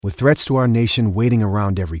With threats to our nation waiting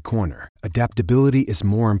around every corner, adaptability is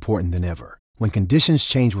more important than ever. When conditions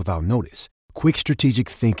change without notice, quick strategic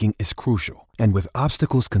thinking is crucial. And with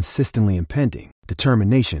obstacles consistently impending,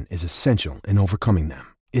 determination is essential in overcoming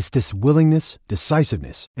them. It's this willingness,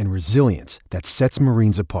 decisiveness, and resilience that sets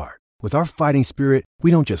Marines apart. With our fighting spirit, we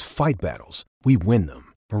don't just fight battles, we win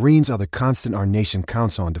them. Marines are the constant our nation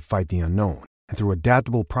counts on to fight the unknown. And through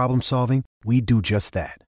adaptable problem solving, we do just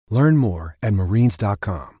that. Learn more at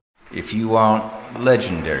marines.com. If you want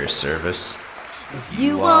legendary service, if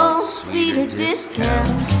you want sweeter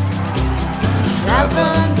discounts, shop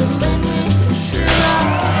unlimited insurance.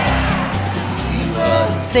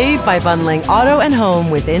 Save by bundling auto and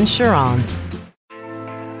home with Insurance.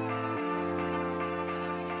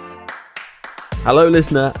 Hello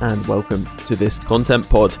listener and welcome to this content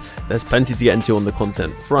pod. There's plenty to get into on the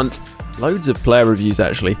content front. Loads of player reviews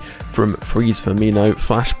actually from Freeze Firmino,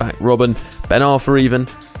 Flashback, Robben, Ben Arthur even,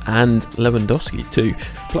 and Lewandowski too.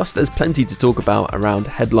 Plus there's plenty to talk about around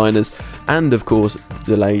headliners and of course the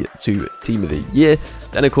delay to Team of the Year.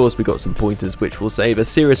 Then of course we got some pointers which will save a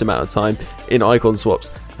serious amount of time in icon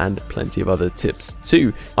swaps and plenty of other tips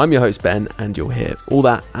too. I'm your host Ben and you'll hear all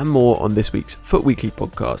that and more on this week's Foot Weekly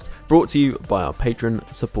podcast, brought to you by our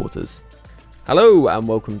Patreon supporters. Hello and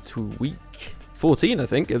welcome to week 14 I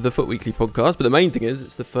think of the Foot Weekly podcast, but the main thing is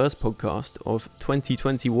it's the first podcast of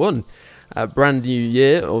 2021. A brand new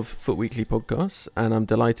year of Foot Weekly podcasts, and I'm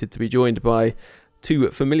delighted to be joined by two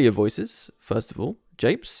familiar voices. First of all,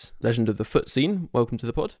 Japes, legend of the foot scene. Welcome to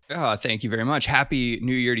the pod. Thank you very much. Happy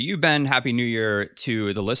New Year to you, Ben. Happy New Year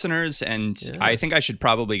to the listeners. And yeah. I think I should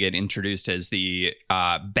probably get introduced as the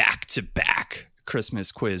back-to-back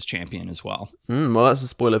Christmas quiz champion as well. Well, that's a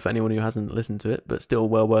spoiler for anyone who hasn't listened to it, but still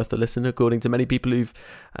well worth a listen according to many people who've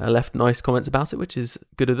left nice comments about it, which is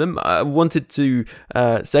good of them. I wanted to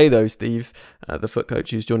say though, Steve, the foot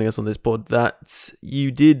coach who's joining us on this pod, that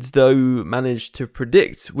you did though manage to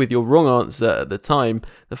predict with your wrong answer at the time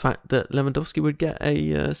the fact that Lewandowski would get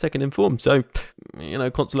a second in form. So,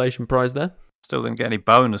 consolation prize there. Still didn't get any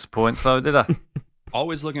bonus points though, did I?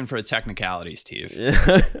 Always looking for a technicality, Steve.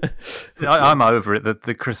 Yeah. I'm over it.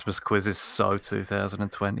 The Christmas quiz is so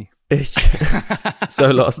 2020. So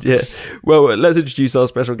last year. Well, let's introduce our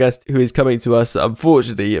special guest who is coming to us,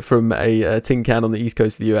 unfortunately, from a tin can on the east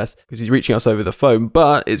coast of the US because he's reaching us over the phone.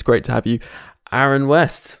 But it's great to have you, Aaron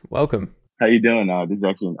West. Welcome. How you doing? This is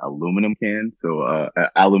actually an aluminum can, so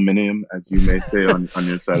aluminium, as you may say on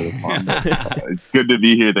your side of the pond. It's good to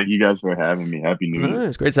be here. Thank you guys for having me. Happy New Year.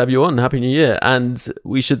 It's great to have you on. Happy New Year. And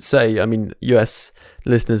we should say, US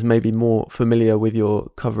listeners may be more familiar with your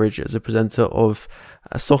coverage as a presenter of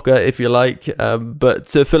soccer, if you like. But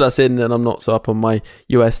to fill us in, and I'm not so up on my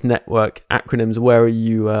US network acronyms, where are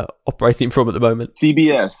you operating from at the moment?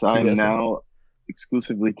 CBS. I'm now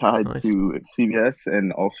exclusively tied to CBS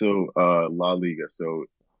and also La Liga. So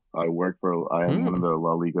I am one of the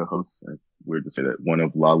La Liga hosts. It's weird to say that, one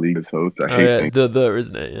of La Liga's hosts. It's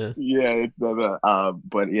isn't it? Yeah. Yeah, it's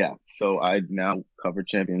but yeah. So I now cover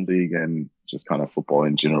Champions League and just kind of football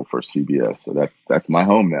in general for CBS. So that's my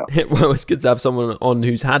home now. Well, it's good to have someone on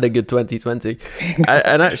who's had a good 2020.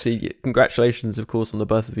 And actually, congratulations, of course, on the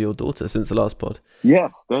birth of your daughter since the last pod.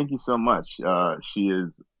 Yes, thank you so much. She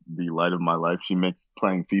is the light of my life. She makes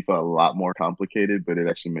playing FIFA a lot more complicated, but it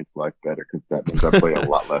actually makes life better because that means I play a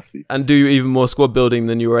lot less FIFA. And do even more squad building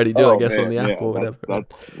than you already do, I guess, on the app or whatever.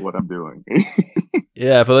 That's what I'm doing.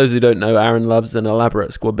 Yeah, for those who don't know, Aaron loves an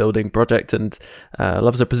elaborate squad building project and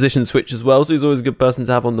loves a position switch as well, so he's always a good person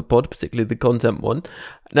to have on the pod, particularly the content one.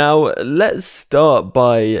 Now, let's start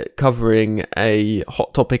by covering a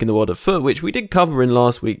hot topic in the world of foot, which we did cover in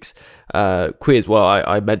last week's quiz. Well,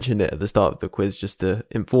 I mentioned it at the start of the quiz just to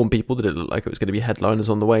inform people that it looked like it was going to be headliners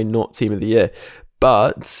on the way, not Team of the Year.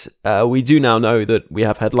 But we do now know that we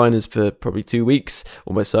have headliners for probably 2 weeks,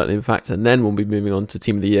 almost certainly in fact, and then we'll be moving on to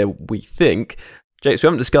Team of the Year, we think. Jakes, we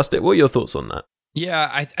haven't discussed it. What are your thoughts on that? Yeah,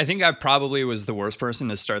 I think I probably was the worst person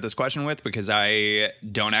to start this question with because I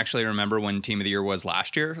don't actually remember when Team of the Year was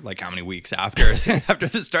last year, like how many weeks after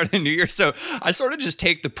the start of the new year. So I sort of just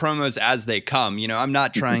take the promos as they come. I'm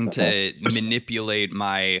not trying to manipulate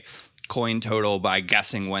my coin total by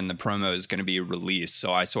guessing when the promo is going to be released.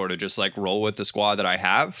 So I sort of just roll with the squad that I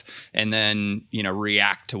have and then,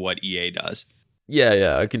 react to what EA does.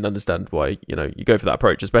 Yeah, I can understand why, you go for that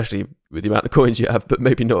approach, especially with the amount of coins you have, but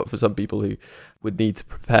maybe not for some people who would need to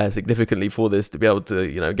prepare significantly for this to be able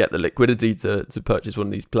to, get the liquidity to purchase one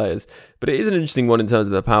of these players. But it is an interesting one in terms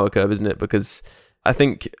of the power curve, isn't it? Because I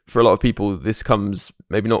think for a lot of people, this comes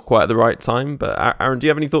maybe not quite at the right time. But Aaron, do you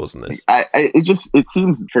have any thoughts on this? It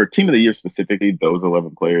seems for Team of the Year specifically, those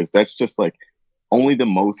 11 players, that's just only the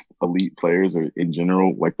most elite players, or in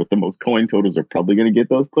general, like with the most coin totals, are probably going to get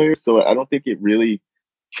those players. So I don't think it really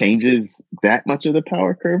changes that much of the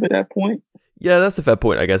power curve at that point. Yeah, that's a fair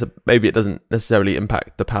point, I guess. Maybe it doesn't necessarily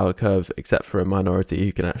impact the power curve except for a minority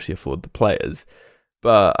who can actually afford the players.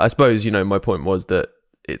 But I suppose, my point was that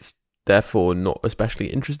it's therefore not especially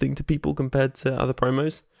interesting to people compared to other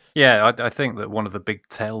promos. Yeah, I think that one of the big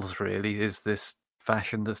tells really is this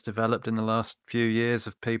fashion that's developed in the last few years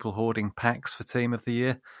of people hoarding packs for Team of the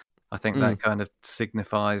Year. I think that kind of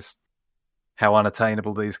signifies how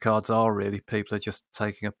unattainable these cards are, really. People are just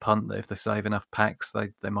taking a punt that if they save enough packs,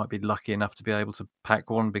 they might be lucky enough to be able to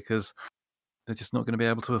pack one because they're just not going to be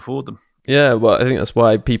able to afford them. Yeah, well, I think that's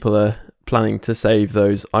why people are planning to save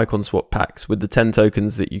those icon swap packs with the 10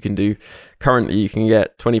 tokens that you can do. Currently, you can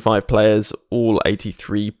get 25 players, all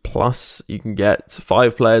 83 plus. You can get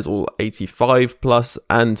 5 players, all 85 plus,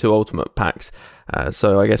 and 2 ultimate packs.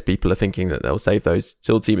 So I guess people are thinking that they'll save those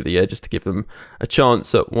till Team of the Year just to give them a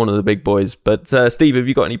chance at one of the big boys. But Steve, have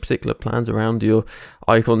you got any particular plans around your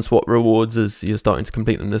icon swap rewards as you're starting to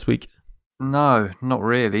complete them this week? No, not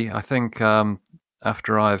really. I think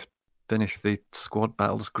after I've finished the squad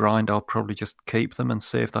battles grind, I'll probably just keep them and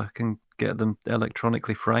see if I can get them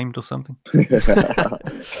electronically framed or something.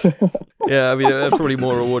 Yeah, I mean, that's probably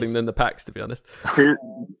more rewarding than the packs, to be honest.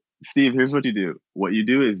 Steve, here's what you do. What you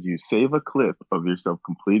do is you save a clip of yourself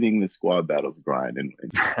completing the squad battles grind,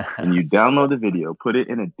 and you download the video, put it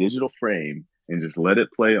in a digital frame, and just let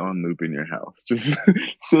it play on loop in your house. Just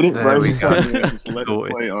sit it right in front of you and just let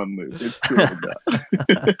it play on loop. It's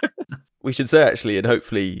cool. We should say, actually, and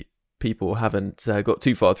hopefully people haven't got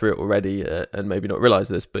too far through it already and maybe not realize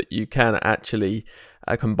this, but you can actually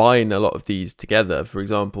combine a lot of these together. For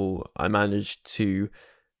example, I managed to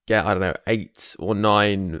get, 8 or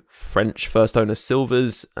 9 French first owner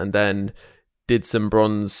silvers, and then did some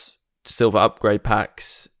bronze to silver upgrade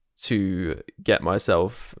packs to get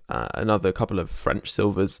myself another couple of French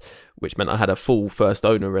silvers, which meant I had a full first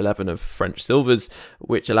owner 11 of French silvers,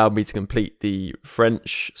 which allowed me to complete the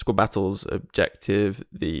French squad battles objective,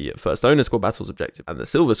 the first owner squad battles objective, and the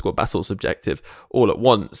silver squad battles objective all at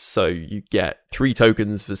once. So you get 3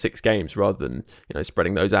 tokens for 6 games rather than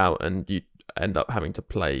spreading those out, and you end up having to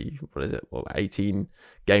play 18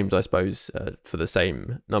 games, I suppose, for the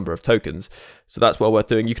same number of tokens. So that's well worth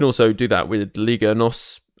doing. You can also do that with Liga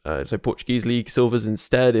NOS, so Portuguese League silvers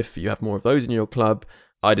instead, if you have more of those in your club.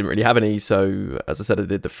 I didn't really have any, so as I said, I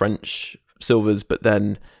did the French silvers, but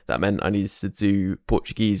then that meant I needed to do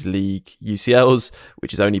Portuguese League UCLs,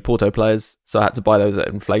 which is only Porto players, so I had to buy those at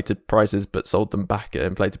inflated prices but sold them back at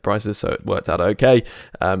inflated prices, so it worked out okay.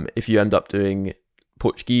 If you end up doing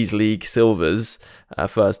Portuguese League silvers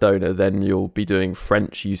first owner, then you'll be doing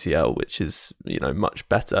French UCL, which is much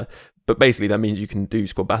better. But basically that means you can do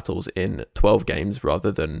squad battles in 12 games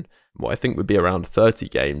rather than what I think would be around 30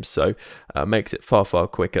 games. So makes it far, far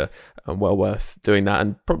quicker and well worth doing that,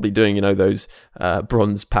 and probably doing, those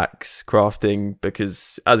bronze packs crafting,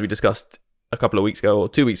 because as we discussed a couple of weeks ago or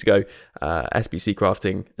 2 weeks ago, SBC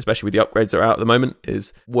crafting, especially with the upgrades that are out at the moment,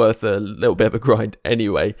 is worth a little bit of a grind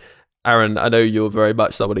anyway. Aaron, I know you're very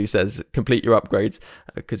much someone who says complete your upgrades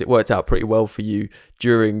because it worked out pretty well for you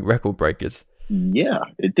during Record Breakers. Yeah,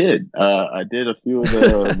 it did. I did a few of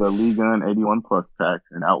the Liga and 81 plus packs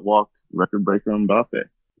and outwalked Record Breaker Mbappe.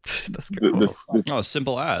 That's cool.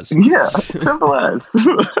 Simple as. Yeah, simple as.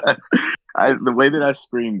 The way that I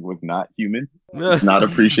screamed was not human. Not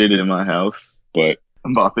appreciated in my house, but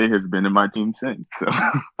Mbappe has been in my team since. So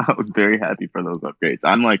I was very happy for those upgrades.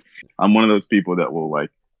 I'm one of those people that will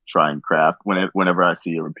try and craft whenever I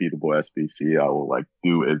see a repeatable SBC. I will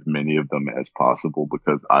do as many of them as possible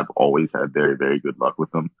because I've always had very, very good luck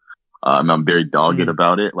with them. I'm very dogged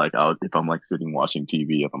about it. If I'm sitting watching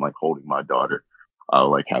TV, if I'm holding my daughter,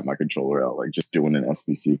 I'll have my controller out, just doing an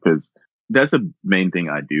SBC, because that's the main thing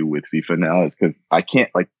I do with FIFA now, is because I can't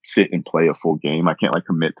sit and play a full game. I can't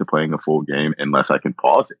commit to playing a full game unless I can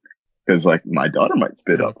pause it, because my daughter might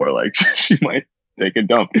spit up or she might take a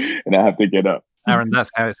dump and I have to get up. Aaron, that's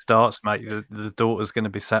how it starts, mate. The daughter's going to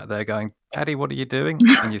be sat there going, "Daddy, what are you doing?"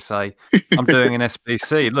 And you say, "I'm doing an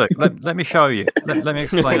SBC. Look, let me show you. Let me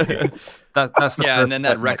explain to you." That's the and then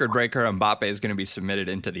that Record Breaker Mbappe is going to be submitted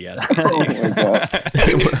into the SBC. Oh my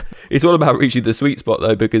God. It's all about reaching the sweet spot,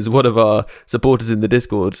 though, because one of our supporters in the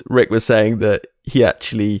Discord, Rick, was saying that he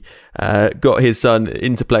actually got his son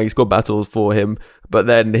into playing squad battles for him, but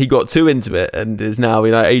then he got too into it and is now,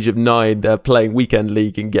 age of 9, playing weekend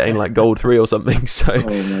league and getting gold 3 or something. So,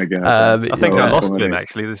 oh my God, I think I lost him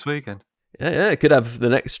actually this weekend. Yeah, could have the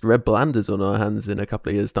next Red Bull Anders on our hands in a couple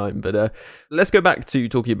of years' time. But let's go back to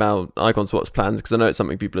talking about icon swaps plans, because I know it's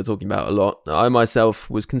something people are talking about a lot. I myself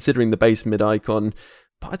was considering the base mid icon,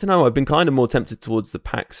 but I don't know, I've been kind of more tempted towards the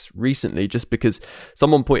packs recently, just because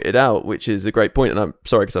someone pointed out, which is a great point, and I'm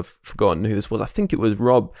sorry because I've forgotten who this was. I think it was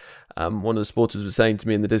Rob, one of the supporters, was saying to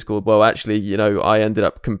me in the Discord, well, actually, I ended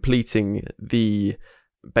up completing the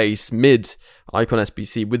base mid icon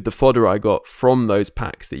SBC with the fodder I got from those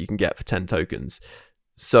packs that you can get for 10 tokens.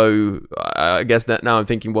 So I guess that now I'm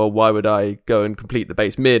thinking, well, why would I go and complete the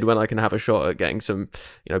base mid when I can have a shot at getting some,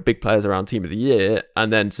 big players around Team of the Year,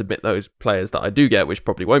 and then submit those players that I do get, which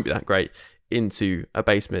probably won't be that great, into a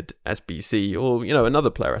base mid SBC, or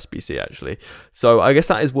another player SBC actually. So I guess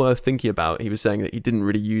that is worth thinking about. He was saying that he didn't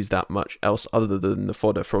really use that much else other than the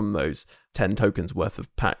fodder from those 10 tokens worth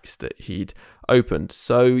of packs that he'd opened.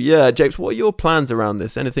 So yeah, Japes, what are your plans around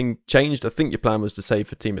this? Anything changed? I think your plan was to save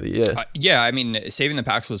for Team of the Year. Yeah, I mean, saving the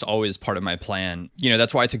packs was always part of my plan.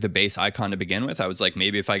 That's why I took the base icon to begin with. I was like,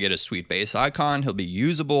 maybe if I get a sweet base icon, he'll be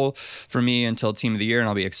usable for me until Team of the Year, and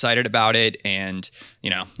I'll be excited about it. And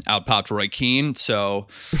out popped Roy Keane, so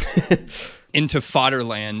into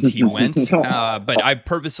fodderland he went. But I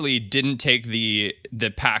purposely didn't take the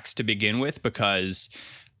packs to begin with, because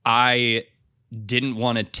I didn't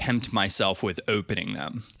want to tempt myself with opening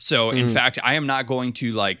them. So in fact, I am not going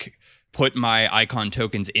to put my icon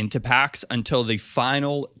tokens into packs until the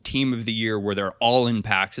final Team of the Year where they're all in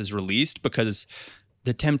packs is released, because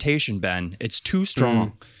the temptation, Ben, it's too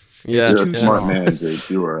strong. Yeah, you're a smart man, Jake.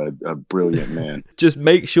 You are a brilliant man. Just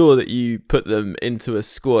make sure that you put them into a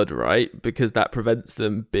squad, right? Because that prevents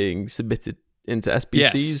them being submitted into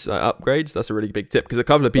SBCs, upgrades. That's a really big tip, because a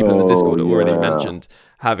couple of people in the Discord have already mentioned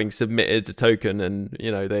having submitted a token, and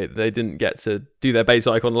they didn't get to do their base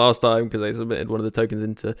icon last time because they submitted one of the tokens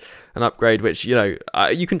into an upgrade, which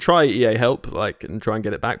you can try EA help and try and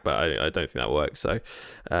get it back, but I don't think that works. So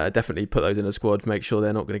definitely put those in a squad, make sure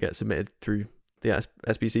they're not going to get submitted through the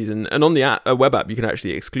SBCs, and on the web app you can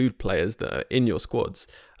actually exclude players that are in your squads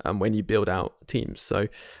when you build out teams, so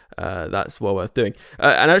that's well worth doing.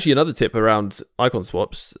 And actually another tip around icon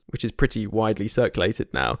swaps, which is pretty widely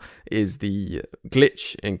circulated now, is the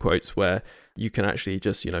glitch in quotes, where you can actually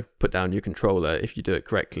just put down your controller. If you do it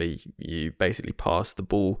correctly, you basically pass the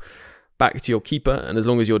ball back to your keeper, and as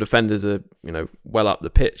long as your defenders are well up the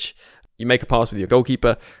pitch, you make a pass with your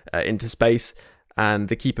goalkeeper into space, and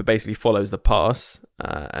the keeper basically follows the pass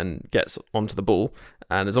and gets onto the ball.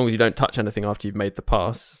 And as long as you don't touch anything after you've made the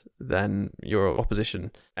pass, then your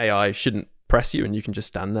opposition AI shouldn't press you, and you can just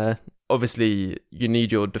stand there. Obviously, you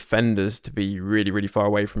need your defenders to be really, really far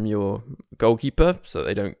away from your goalkeeper so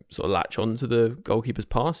they don't sort of latch onto the goalkeeper's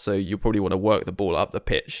pass. So you probably want to work the ball up the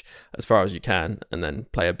pitch as far as you can, and then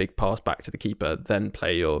play a big pass back to the keeper, then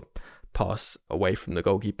play your pass away from the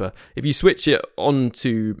goalkeeper. If you switch it on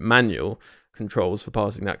to manual controls for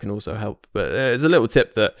passing, that can also help. But there's a little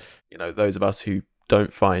tip that those of us who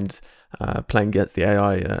don't find playing against the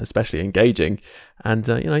AI especially engaging, and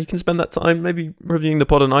you can spend that time maybe reviewing the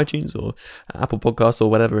pod on iTunes or Apple Podcasts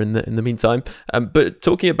or whatever in the meantime. But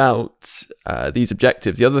talking about these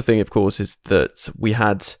objectives, the other thing of course is that we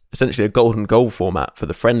had essentially a golden goal format for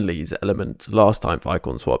the friendlies element last time for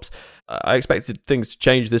icon swaps. I expected things to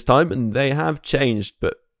change this time, and they have changed,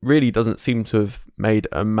 but really doesn't seem to have made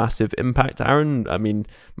a massive impact, Aaron. I mean,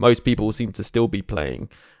 most people seem to still be playing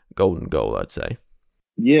golden goal, I'd say.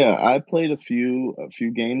 Yeah, I played a few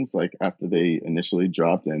games after they initially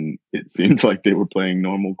dropped, and it seems like they were playing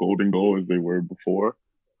normal golden goal as they were before.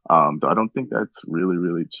 So I don't think that's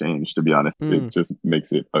really changed, to be honest. It just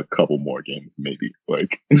makes it a couple more games, maybe.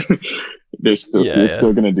 They're still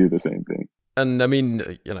going to do the same thing. And I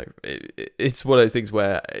mean, it's one of those things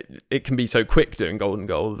where it can be so quick doing golden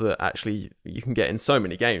goal that actually you can get in so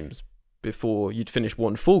many games before you'd finish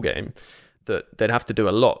one full game that they'd have to do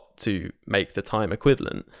a lot to make the time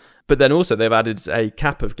equivalent. But then also they've added a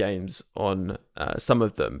cap of games on some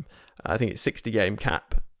of them. I think it's 60 game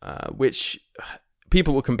cap, which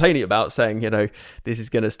people were complaining about, saying, this is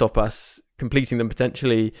going to stop us completing them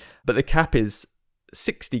potentially. But the cap is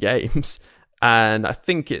 60 games, and I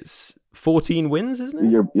think it's 14 wins, isn't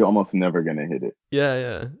it? You're almost never going to hit it.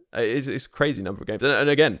 Yeah. It's a crazy number of games. And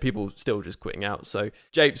again, people still just quitting out. So,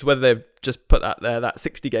 Japes, whether they've just put that there, that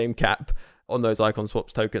 60 game cap on those icon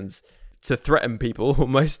swaps tokens to threaten people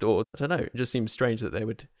almost, or I don't know, it just seems strange that they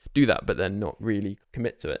would do that, but then not really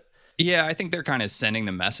commit to it. Yeah, I think they're kind of sending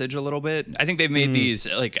the message a little bit. I think they've made these,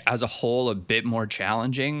 as a whole, a bit more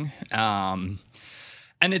challenging.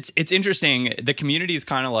 And it's interesting. The community is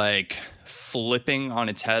kind of like flipping on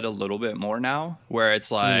its head a little bit more now, where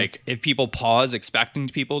it's like if people pause expecting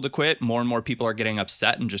people to quit, more and more people are getting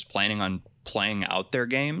upset and just planning on playing out their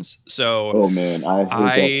games. So oh man,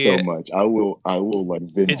 I hate that so much. I will like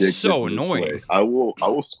vindictively it's so annoying. Play. I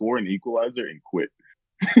will score an equalizer and quit.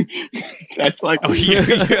 That's like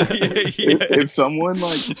if someone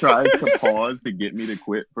like tries to pause to get me to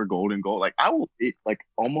quit for golden goal, like I will like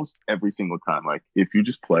almost every single time. Like if you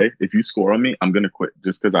just play, if you score on me, I'm gonna quit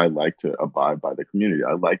just because I like to abide by the community.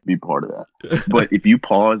 I like to be part of that. But if you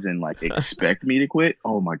pause and like expect me to quit,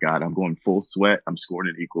 oh my god, I'm going full sweat. I'm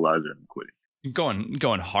scoring an equalizer and I'm quitting.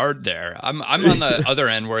 Going hard there. I'm on the other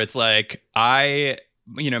end where it's like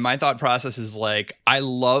my thought process is like I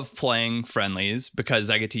love playing friendlies because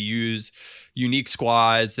I get to use unique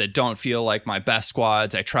squads that don't feel like my best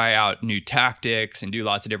squads. I try out new tactics and do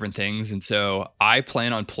lots of different things. And so I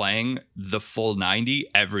plan on playing the full 90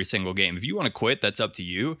 every single game. If you want to quit, that's up to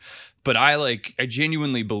you. But I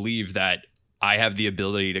genuinely believe that I have the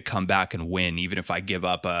ability to come back and win, even if I give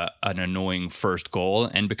up an annoying first goal.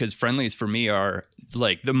 And because friendlies for me are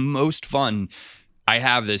like the most fun I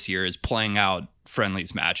have this year is playing out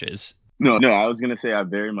friendlies matches. No, I was gonna say I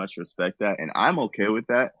very much respect that, and I'm okay with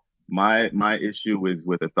that. My issue is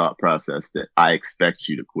with the thought process that I expect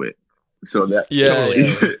you to quit. So that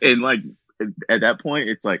and like at that point,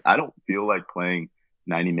 it's like I don't feel like playing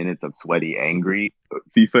 90 minutes of sweaty, angry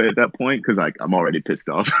FIFA at that point because like I'm already pissed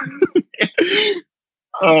off.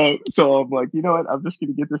 So I'm like, you know what? I'm just going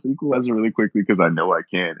to get this equalizer really quickly because I know I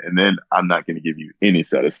can, and then I'm not going to give you any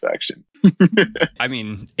satisfaction. I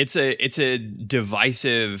mean, it's a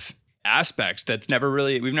divisive aspect that's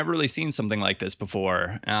we've never really seen something like this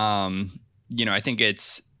before. I think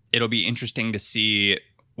it'll be interesting to see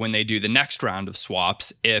when they do the next round of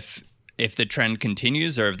swaps if the trend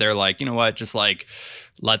continues, or if they're like, you know what, just like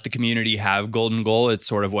let the community have golden goal, it's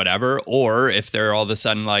sort of whatever, or if they're all of a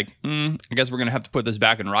sudden like, I guess we're gonna have to put this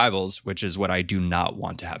back in rivals, which is what I do not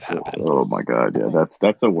want to have happen. Oh my god, yeah,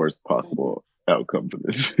 that's the worst possible outcome for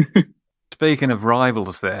this. Speaking of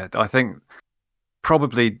rivals, there, I think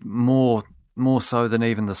probably more so than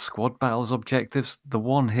even the squad battles objectives, the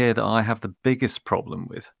one here that I have the biggest problem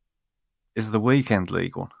with is the weekend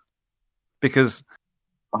league one, because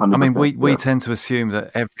I mean, we tend to assume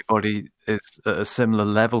that everybody is at a similar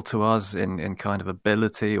level to us in kind of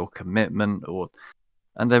ability or commitment,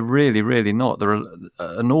 and they're really, really not. There are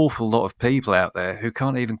an awful lot of people out there who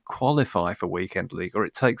can't even qualify for Weekend League, or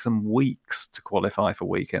it takes them weeks to qualify for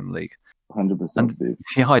Weekend League. 100%, Steve.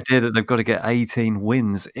 The idea that they've got to get 18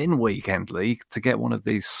 wins in Weekend League to get one of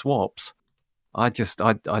these swaps, I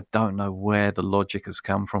don't know where the logic has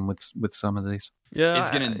come from with some of these. Yeah,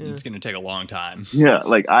 it's gonna take a long time. Yeah,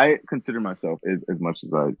 like I consider myself, as much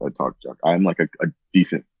as I talk junk, I'm like a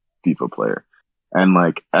decent FIFA player, and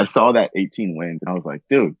like I saw that 18 wins, and I was like,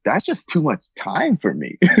 dude, that's just too much time for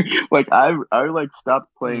me. Like I like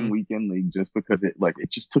stopped playing Weekend League just because it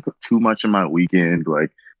just took up too much of my weekend,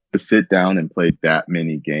 like to sit down and play that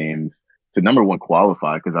many games to number one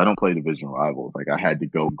qualify, because I don't play division rivals. Like I had to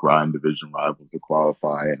go grind division rivals to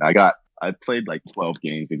qualify, and I played like 12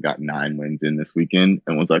 games and got 9 wins in this weekend,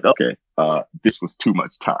 and was like, okay, this was too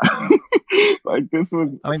much time. Like this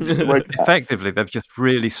was, I mean, like, effectively, they've just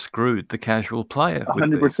really screwed the casual player.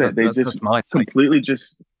 100%. They just completely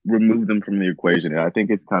just removed them from the equation, and I think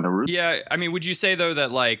it's kind of rude. Yeah, I mean, would you say though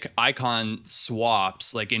that like icon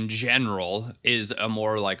swaps, like in general, is a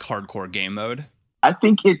more like hardcore game mode? I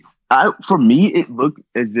think for me, it looked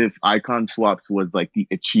as if icon swaps was like the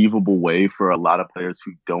achievable way for a lot of players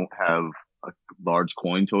who don't have a large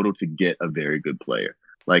coin total to get a very good player.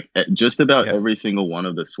 Like just about every single one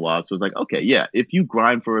of the swaps was like, okay, yeah, if you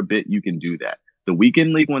grind for a bit, you can do that. The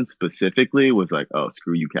Weekend League one specifically was like, oh,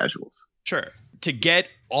 screw you casuals. Sure. To get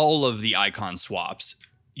all of the icon swaps,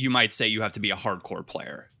 you might say you have to be a hardcore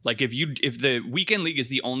player. Like if the Weekend League is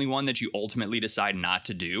the only one that you ultimately decide not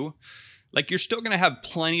to do, like you're still going to have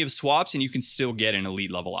plenty of swaps and you can still get an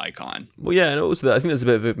elite level icon. Well, yeah, and also I think there's a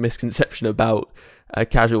bit of a misconception about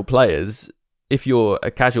casual players. If you're a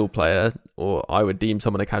casual player, or I would deem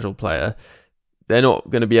someone a casual player, they're not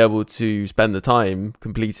going to be able to spend the time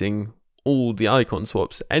completing all the icon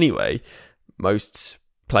swaps anyway. Most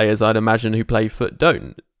players, I'd imagine, who play foot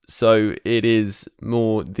don't. So it is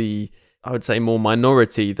more I would say more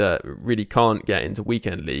minority that really can't get into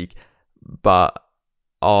Weekend League, but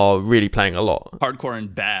are really playing a lot. Hardcore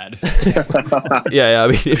and bad. Yeah, I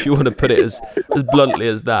mean, if you want to put it as bluntly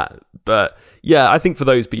as that. But yeah, I think for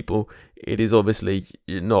those people, it is obviously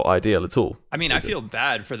not ideal at all. I mean, I feel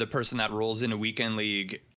bad for the person that rolls in a Weekend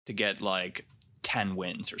League to get like 10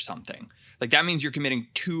 wins or something. Like that means you're committing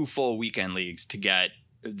 2 full weekend leagues to get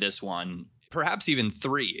this one, perhaps even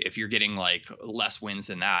 3 if you're getting like less wins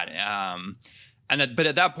than that. But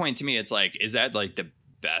at that point, to me, it's like, is that like the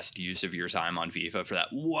best use of your time on FIFA for that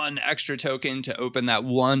one extra token to open that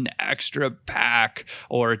one extra pack,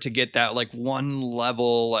 or to get that like one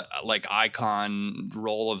level like icon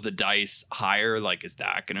roll of the dice higher? Like, is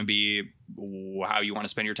that going to be how you want to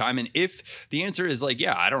spend your time? And if the answer is like,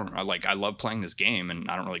 yeah, I love playing this game and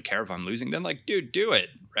I don't really care if I'm losing, then like, dude, do it.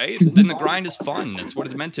 Right? Then the grind is fun. That's what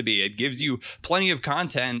it's meant to be. It gives you plenty of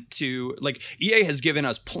content to, like, EA has given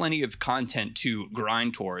us plenty of content to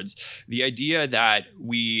grind towards. The idea that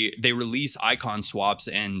they release icon swaps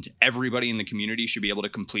and everybody in the community should be able to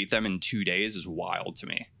complete them in 2 days is wild to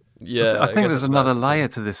me. Yeah, I think there's another layer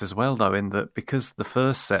to this as well, though, in that because the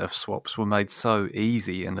first set of swaps were made so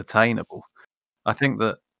easy and attainable, I think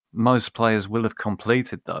that most players will have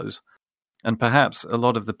completed those. And perhaps a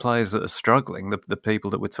lot of the players that are struggling, the people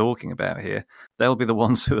that we're talking about here, they'll be the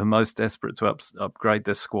ones who are most desperate to upgrade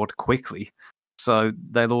their squad quickly. So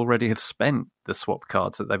they'll already have spent the swap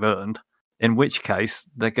cards that they've earned, in which case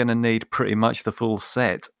they're going to need pretty much the full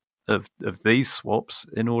set of these swaps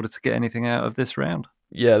in order to get anything out of this round.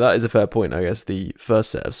 Yeah, that is a fair point. I guess the first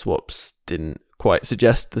set of swaps didn't quite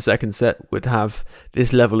suggest the second set would have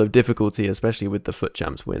this level of difficulty, especially with the FUT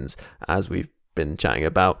Champs wins, as we've been chatting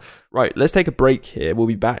about. Right, let's take a break here. We'll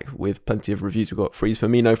be back with plenty of reviews. We've got Freeze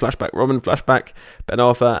Firmino, Flashback Robben, Flashback Ben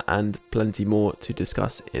Arthur, and plenty more to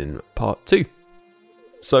discuss in part 2.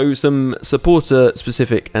 So some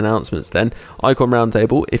supporter-specific announcements then. Icon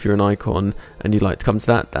Roundtable, if you're an Icon and you'd like to come to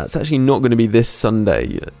that, that's actually not going to be this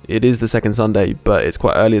Sunday. It is the second Sunday, but it's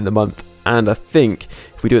quite early in the month. And I think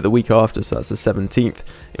if we do it the week after, so that's the 17th,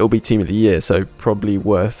 it'll be Team of the Year. So probably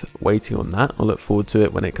worth waiting on that. I'll look forward to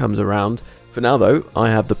it when it comes around. For now, though, I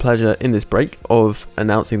have the pleasure in this break of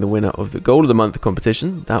announcing the winner of the Goal of the Month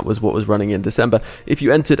competition. That was what was running in December. If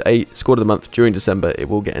you entered a Squad of the Month during December, it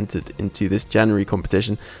will get entered into this January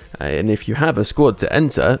competition. And if you have a squad to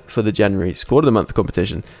enter for the January Squad of the Month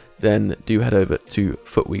competition, then do head over to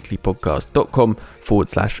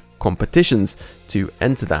footweeklypodcast.com/competitions to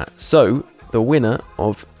enter that. So, the winner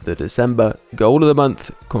of the December Goal of the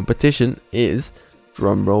Month competition is,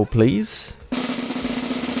 drum roll please,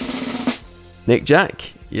 Nick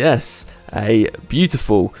Jack. Yes, a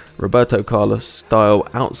beautiful Roberto Carlos style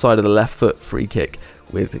outside of the left foot free kick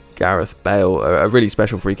with Gareth Bale, a really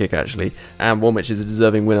special free kick actually, and one which is a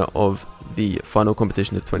deserving winner of the final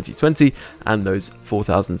competition of 2020 and those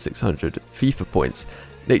 4,600 FIFA points.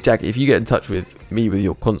 Nick Jack, if you get in touch with me with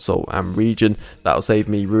your console and region, that'll save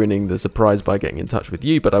me ruining the surprise by getting in touch with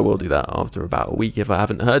you, but I will do that after about a week if I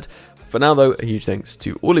haven't heard. For now though, a huge thanks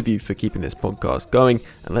to all of you for keeping this podcast going,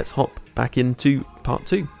 and let's hop back into part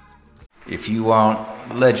 2. If you want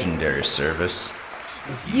legendary service,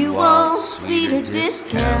 If you want sweeter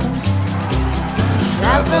discounts,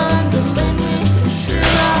 Robben the limit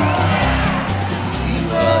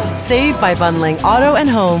insurance. Save by bundling auto and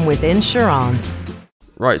home with Insurance.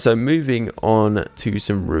 Right, so moving on to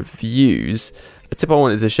some reviews. A tip I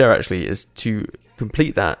wanted to share actually is to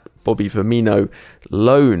complete that Bobby Firmino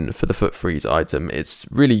loan for the Foot Freeze item. It's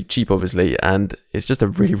really cheap, obviously, and it's just a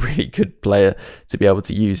really, really good player to be able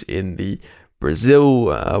to use in the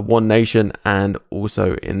Brazil One Nation and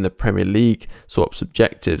also in the Premier League swaps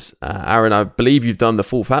objectives. Aaron, I believe you've done the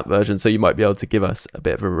full fat version, so you might be able to give us a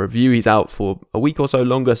bit of a review. He's out for a week or so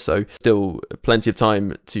longer, so still plenty of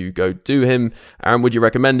time to go do him. Aaron, would you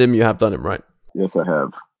recommend him? You have done him, right? Yes, I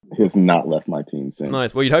have. He has not left my team since.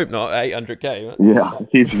 Nice. Well, you'd hope not. 800k. Right? Yeah,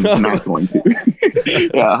 he's not going to.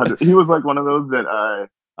 Yeah, he was like one of those that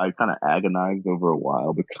I kind of agonized over a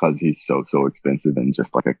while because he's so expensive and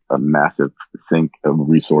just like a massive sink of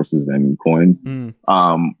resources and coins.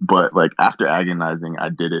 But like after agonizing, I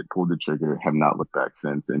did it, pulled the trigger, have not looked back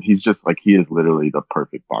since. And he's just like, he is literally the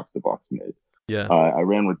perfect box to box mid. Yeah. I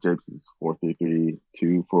ran with Japes'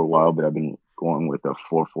 4-3-3-2 for a while, but I've been going with a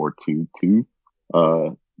 4-4-2-2.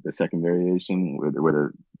 The second variation where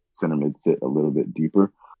the center mid sit a little bit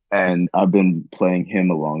deeper. And I've been playing him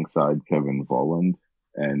alongside Kevin Volland,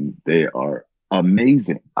 and they are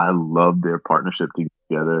amazing. I love their partnership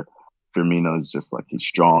together. Firmino's just like, he's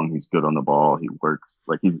strong, he's good on the ball, he works.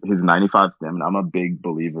 Like his 95 stamina. I'm a big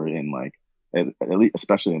believer in like, at least,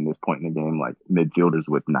 especially in this point in the game, like midfielders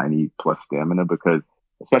with 90 plus stamina, because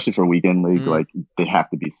especially for weekend league, like they have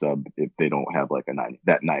to be sub if they don't have like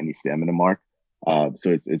that 90 stamina mark. So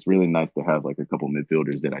it's really nice to have like a couple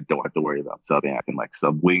midfielders that I don't have to worry about subbing. I can like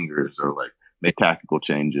sub wingers or like make tactical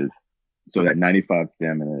changes. So that 95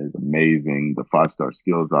 stamina is amazing. The 5-star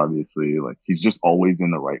skills, obviously, like he's just always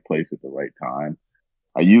in the right place at the right time.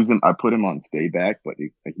 I use him. I put him on stay back, but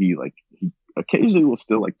he occasionally will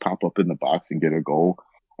still like pop up in the box and get a goal.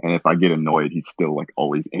 And if I get annoyed, he's still like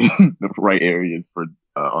always in the right areas for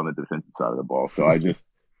on the defensive side of the ball. So I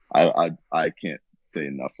can't say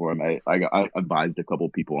enough for him. I advised a couple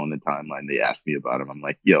people on the timeline. They asked me about him. I'm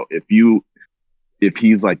like, yo, if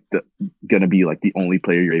he's like gonna be like the only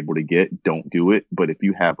player you're able to get, don't do it. But if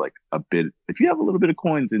you have like if you have a little bit of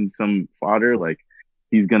coins and some fodder, like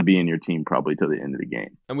he's gonna be in your team probably till the end of the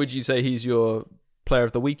game. And would you say he's your player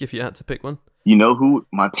of the week if you had to pick one? You know who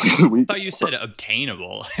my player of the week? I thought you said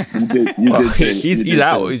obtainable. He's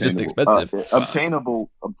out. He's just expensive.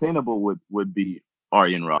 Obtainable would be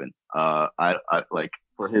Arjen Robben. I like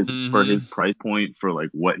for his price point, for like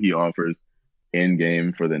what he offers in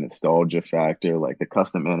game, for the nostalgia factor, like the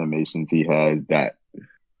custom animations he has. That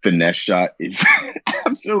finesse shot is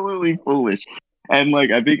absolutely foolish. And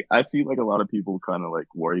like I think I see like a lot of people kind of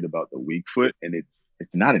like worried about the weak foot, and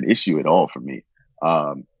it's not an issue at all for me.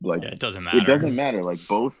 It doesn't matter. It doesn't matter. Like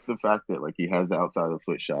both the fact that like he has the outside of the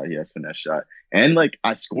foot shot, he has finesse shot, and like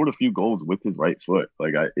I scored a few goals with his right foot.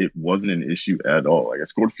 Like it wasn't an issue at all. Like I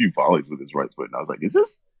scored a few volleys with his right foot, and I was like,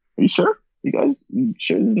 are you sure? You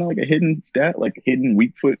sure this is not like a hidden stat, like a hidden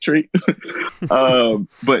weak foot trait?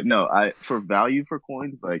 But no, for value for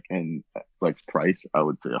coins, like, and like price, I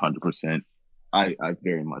would say 100%. I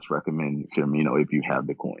very much recommend Firmino if you have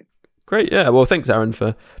the coins. Great, yeah. Well, thanks, Aaron,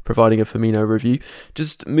 for providing a Firmino review.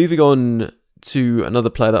 Just moving on to another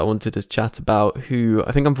player that I wanted to chat about, who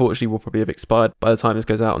I think unfortunately will probably have expired by the time this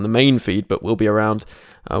goes out on the main feed, but will be around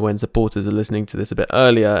when supporters are listening to this a bit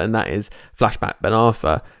earlier, and that is Flashback Ben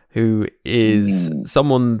Arfa, who is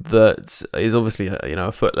someone that is obviously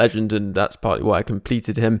a foot legend, and that's partly why I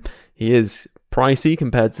completed him. He is pricey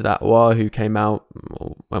compared to that Wa who came out,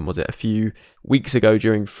 when was it, a few weeks ago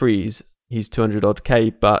during Freeze. He's 200 odd K,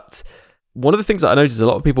 but one of the things that I noticed is a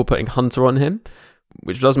lot of people putting Hunter on him,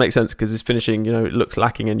 which does make sense because his finishing, it looks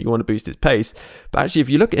lacking and you want to boost his pace. But actually, if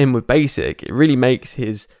you look at him with basic, it really makes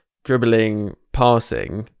his dribbling,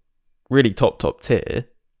 passing really top tier.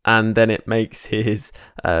 And then it makes his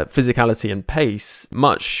physicality and pace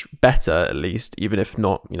much better, at least, even if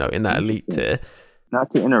not, in that elite tier.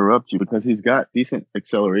 Not to interrupt you, because he's got decent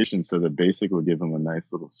acceleration, so the basic will give him a nice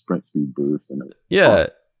little sprint speed boost. Yeah,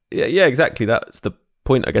 exactly. That's the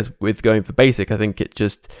point, I guess, with going for basic. I think it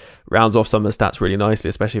just rounds off some of the stats really nicely,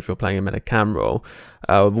 especially if you're playing him in a cam role.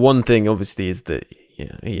 One thing, obviously, is that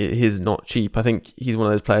he is not cheap. I think he's one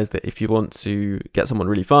of those players that if you want to get someone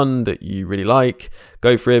really fun that you really like,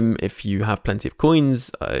 go for him. If you have plenty of coins,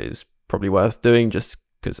 it's probably worth doing, just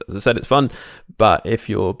because, as I said, it's fun. But if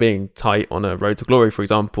you're being tight on a road to glory, for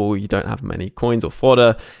example, you don't have many coins or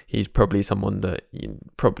fodder, he's probably someone that you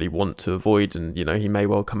probably want to avoid. And, he may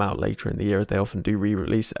well come out later in the year, as they often do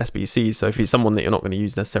re-release SBCs. So if he's someone that you're not going to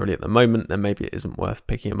use necessarily at the moment, then maybe it isn't worth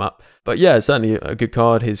picking him up. But yeah, certainly a good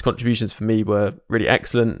card. His contributions for me were really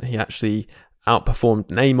excellent. He actually outperformed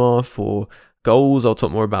Neymar for goals. I'll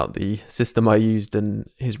talk more about the system I used and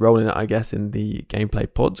his role in it, I guess, in the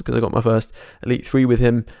gameplay pods, because I got my first Elite 3 with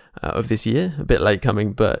him of this year. A bit late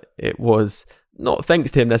coming, but it was not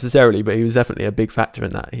thanks to him necessarily, but he was definitely a big factor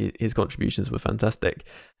in that. His contributions were fantastic.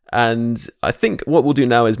 And I think what we'll do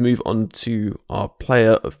now is move on to our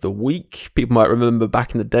player of the week. People might remember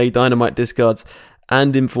back in the day, Dynamite discards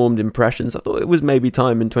and informed impressions. I thought it was maybe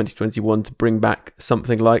time in 2021 to bring back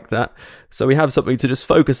something like that. So we have something to just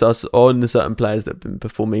focus us on certain players that have been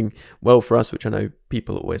performing well for us, which I know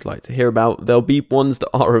people always like to hear about. There'll be ones that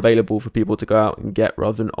are available for people to go out and get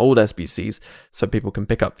rather than old SBCs, so people can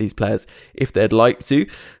pick up these players if they'd like to.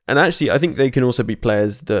 And actually, I think they can also be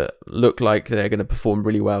players that look like they're going to perform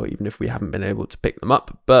really well, even if we haven't been able to pick them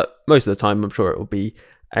up. But most of the time, I'm sure it will be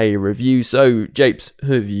a review. So, Japes,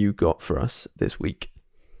 who have you got for us this week?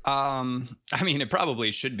 It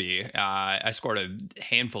probably should be. I scored a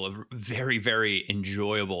handful of very, very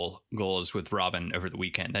enjoyable goals with Robben over the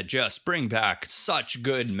weekend that just bring back such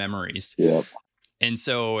good memories. Yep. And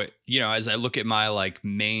so, as I look at my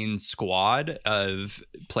main squad of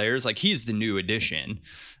players, he's the new addition,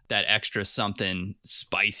 that extra something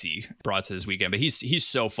spicy brought to this weekend. But he's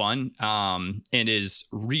so fun, and is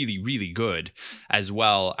really, really good as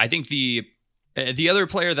well. I think the other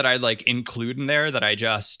player that I'd include in there that I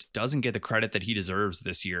just doesn't get the credit that he deserves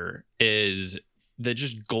this year is the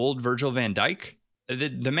just gold Virgil van Dijk.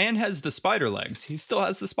 The man has the spider legs. He still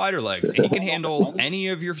has the spider legs, and he can handle any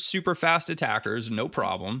of your super fast attackers, no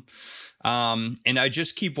problem. And I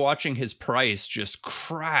just keep watching his price just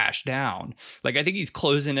crash down. I think he's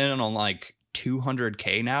closing in on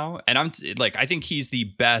 200K now. And I think he's the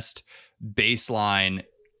best baseline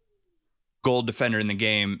goal defender in the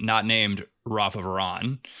game, not named Rafa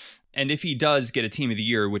Varane. And if he does get a team of the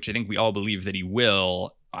year, which I think we all believe that he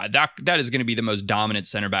will, that is going to be the most dominant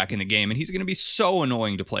center back in the game. And he's going to be so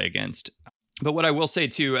annoying to play against. But what I will say,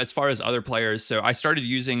 too, as far as other players, so I started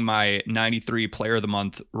using my 93 Player of the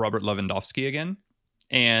Month, Robert Lewandowski, again.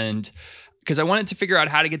 And because I wanted to figure out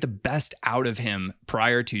how to get the best out of him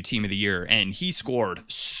prior to Team of the Year. And he scored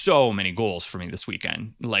so many goals for me this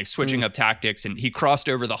weekend, like switching up tactics. And he crossed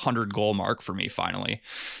over the 100-goal mark for me finally,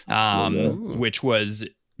 which was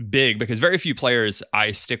big because very few players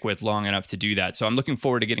I stick with long enough to do that. So I'm looking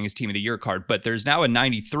forward to getting his Team of the Year card. But there's now a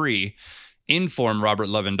 93 in-form Robert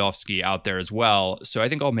Lewandowski out there as well. So I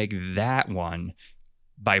think I'll make that one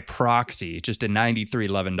by proxy, just a 93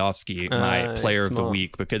 Lewandowski, my player of the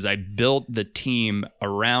week, because I built the team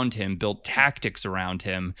around him, built tactics around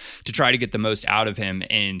him to try to get the most out of him.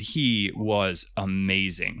 And he was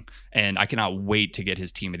amazing. And I cannot wait to get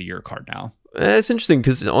his Team of the Year card now. It's interesting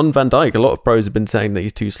because on Van Dijk, a lot of pros have been saying that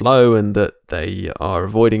he's too slow and that they are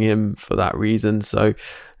avoiding him for that reason. So,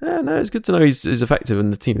 no, it's good to know he's effective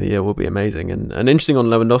and the Team of the Year will be amazing. And interesting on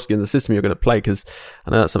Lewandowski and the system you're going to play, because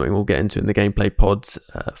I know that's something we'll get into in the gameplay pods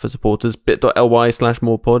for supporters.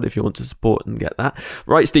 bit.ly/morepod if you want to support and get that.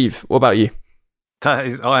 Right, Steve, what about you?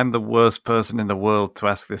 I am the worst person in the world to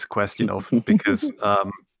ask this question of, because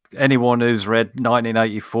anyone who's read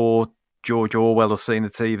 1984, George Orwell, has seen the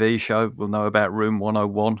TV show, will know about Room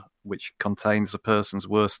 101, which contains a person's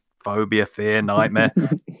worst phobia, fear, nightmare.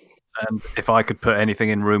 And if I could put anything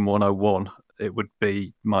in Room 101, it would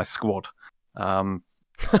be my squad. I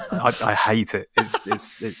hate it.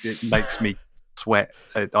 It makes me sweat.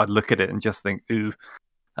 I look at it and just think, ooh,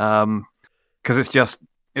 because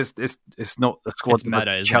it's not a squad it's meta,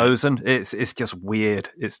 I've chosen. It's just weird.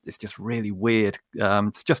 It's just really weird.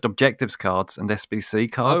 It's just objectives cards and SBC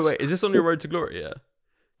cards. Oh wait, is this on your Road to Glory? Yeah.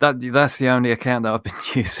 That's the only account that I've been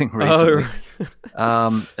using recently.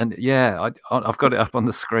 And yeah, I've got it up on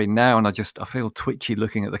the screen now, and I feel twitchy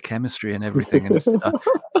looking at the chemistry and everything. And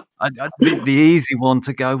the easy one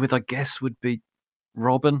to go with, I guess, would be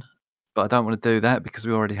Robben, but I don't want to do that because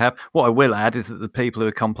we already have. What I will add is that the people who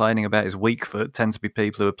are complaining about his weak foot tend to be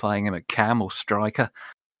people who are playing him at cam or striker.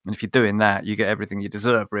 And if you're doing that, you get everything you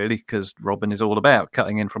deserve, really, because Robben is all about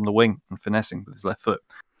cutting in from the wing and finessing with his left foot.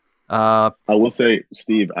 I will say,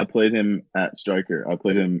 Steve, I played him at striker. I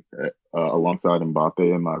played him alongside Mbappe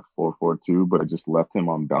in my 4-4-2, but I just left him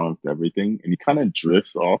on balanced everything. And he kind of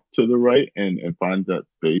drifts off to the right and finds that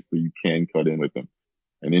space so you can cut in with him.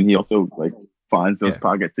 And then he also finds those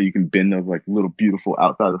pockets so you can bend those little beautiful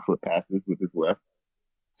outside the foot passes with his left.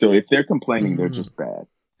 So if they're complaining, they're just bad.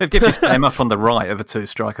 If you set him up on the right of a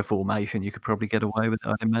two-striker formation, you could probably get away with it,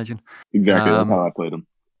 I'd imagine. Exactly, that's how I played him.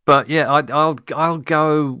 But yeah, I'll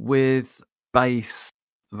go with base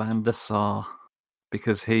Van der Sar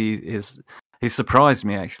because he surprised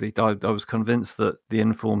me actually. I was convinced that the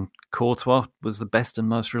informed Courtois was the best and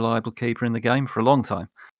most reliable keeper in the game for a long time.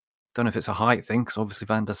 Don't know if it's a height thing because obviously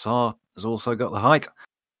Van der Sar has also got the height,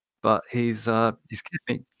 but he's kept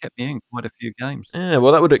me in quite a few games. Yeah,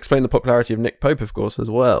 well, that would explain the popularity of Nick Pope, of course, as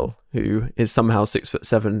well, who is somehow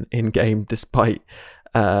 6'7" in game despite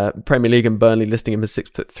Premier League and Burnley listing him as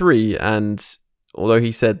 6'3", and although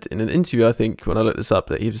he said in an interview, I think when I looked this up,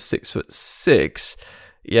 that he was 6'6",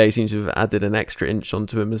 yeah, he seems to have added an extra inch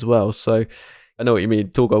onto him as well. So I know what you mean.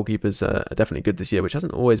 Tall goalkeepers are definitely good this year, which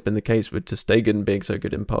hasn't always been the case with Ter Stegen being so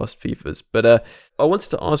good in past FIFAs. But I wanted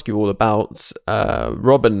to ask you all about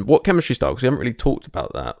Robben. What chemistry style? Because we haven't really talked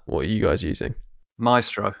about that. What are you guys using?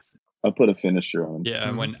 Maestro. I put a finisher on. Yeah,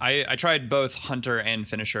 when I tried both Hunter and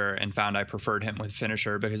finisher and found I preferred him with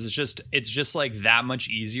finisher because it's just that much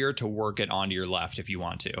easier to work it onto your left if you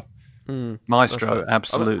want to. Maestro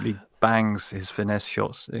absolutely bangs his finesse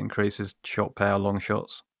shots. It increases shot power, long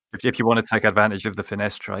shots. If you want to take advantage of the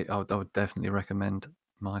finesse trait, I would definitely recommend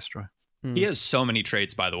Maestro. He has so many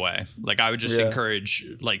traits, by the way. I would just encourage,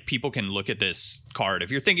 people can look at this card. If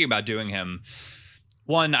you're thinking about doing him,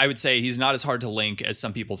 one, I would say he's not as hard to link as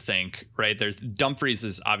some people think, right? Dumfries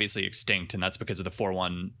is obviously extinct, and that's because of the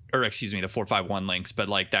 4-5-1 links. But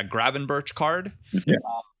that Gravenberch card,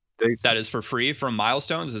 that is for free from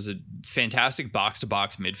Milestones, is a fantastic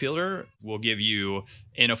box-to-box midfielder. We'll give you,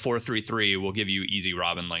 in a 4-3-3, we'll give you easy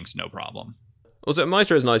Robben links, no problem. Also,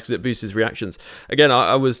 Maestro is nice because it boosts his reactions. Again,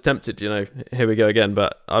 I was tempted, here we go again,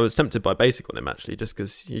 but I was tempted by basic on him actually, just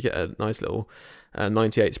because you get a nice little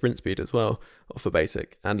 98 sprint speed as well off a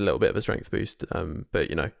basic and a little bit of a strength boost. But,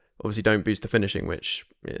 obviously don't boost the finishing, which,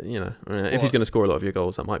 if he's going to score a lot of your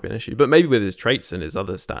goals, that might be an issue. But maybe with his traits and his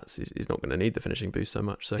other stats, he's not going to need the finishing boost so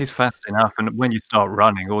much. So he's fast enough, and when you start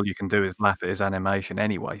running, all you can do is laugh at his animation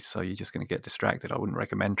anyway, so you're just going to get distracted. I wouldn't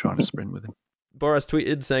recommend trying to sprint with him. Boras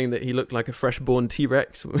tweeted saying that he looked like a fresh-born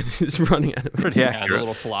T-Rex when he's running at him. Pretty accurate. The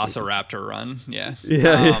little Velociraptor run. Yeah.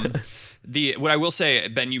 What I will say,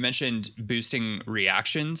 Ben, you mentioned boosting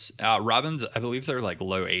reactions. Robben's, I believe they're like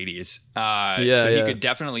low 80s. He could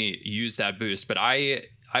definitely use that boost. But I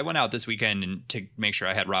went out this weekend and to make sure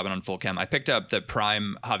I had Robben on full chem. I picked up the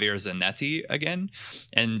prime Javier Zanetti again.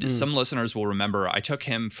 And some listeners will remember I took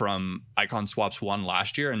him from Icon Swaps 1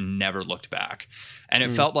 last year and never looked back. And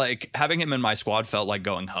it felt like having him in my squad felt like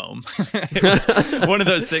going home. It was one of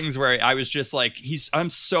those things where I was just like, I'm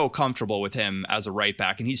so comfortable with him as a right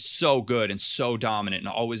back, and he's so good and so dominant and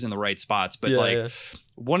always in the right spots. But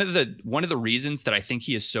one of the reasons that I think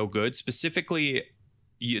he is so good, specifically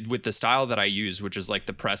with the style that I use, which is like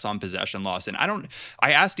the press on possession loss. And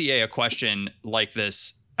I asked EA a question like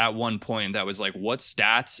this at one point that was like, what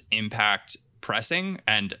stats impact pressing?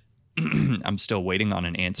 And I'm still waiting on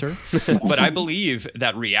an answer, but I believe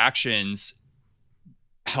that reactions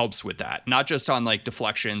helps with that, not just on like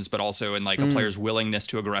deflections, but also in like a player's willingness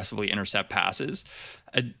to aggressively intercept passes.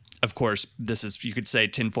 Of course, this is, you could say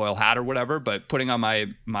tinfoil hat or whatever, but putting on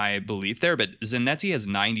my belief there. But Zanetti has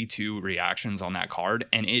 92 reactions on that card,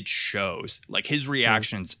 and it shows. Like his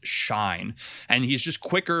reactions shine, and he's just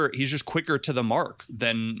quicker. He's just quicker to the mark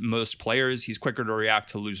than most players. He's quicker to react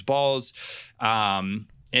to loose balls. And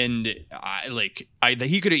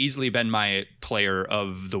he could have easily been my player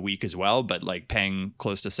of the week as well, but like paying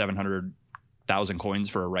close to 700,000 coins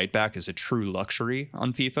for a right back is a true luxury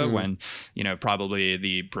on FIFA when, probably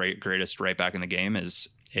the greatest right back in the game is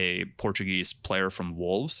a Portuguese player from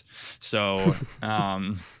Wolves. So,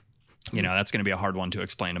 that's going to be a hard one to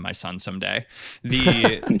explain to my son someday.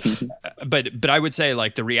 But I would say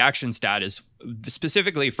like the reaction stat is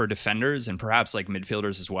specifically for defenders and perhaps like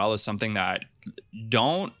midfielders as well, is something that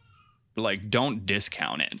don't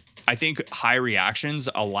discount it. I think high reactions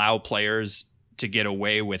allow players to get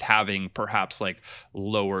away with having perhaps like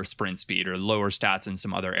lower sprint speed or lower stats in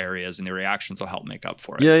some other areas, and the reactions will help make up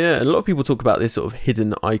for it. Yeah. And a lot of people talk about this sort of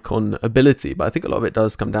hidden icon ability, but I think a lot of it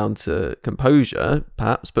does come down to composure,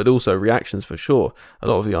 perhaps, but also reactions for sure. A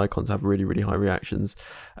lot of the icons have really, really high reactions.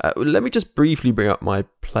 Let me just briefly bring up my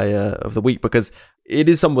player of the week, because it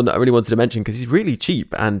is someone that I really wanted to mention because he's really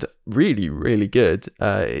cheap and really, really good.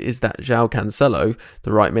 Is that João Cancelo,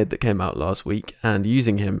 the right mid that came out last week, and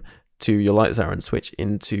using him to your lights hour and switch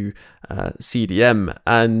into CDM.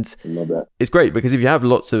 And it's great because if you have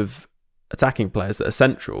lots of attacking players that are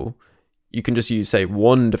central, you can just use, say,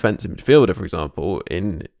 one defensive midfielder, for example,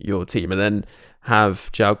 in your team, and then have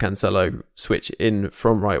João Cancelo switch in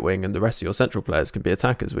from right wing, and the rest of your central players can be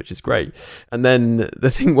attackers, which is great. And then the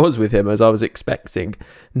thing was with him, as I was expecting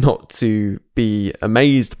not to be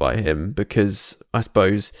amazed by him, because I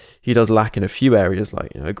suppose he does lack in a few areas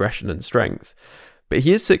like aggression and strength. But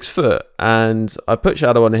he is 6 foot, and I put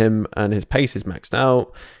shadow on him, and his pace is maxed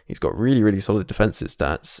out. He's got really, really solid defensive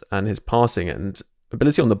stats, and his passing and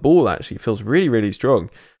ability on the ball actually feels really, really strong.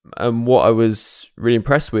 And what I was really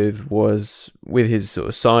impressed with was with his sort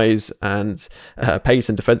of size and pace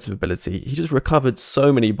and defensive ability. He just recovered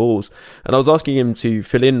so many balls. And I was asking him to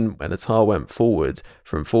fill in when Atar went forward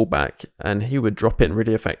from fullback, and he would drop in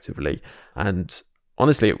really effectively. And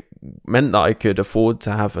honestly, it meant that I could afford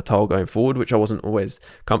to have a Atar going forward, which I wasn't always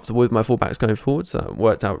comfortable with my fullbacks going forward. So that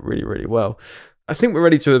worked out really, really well. I think we're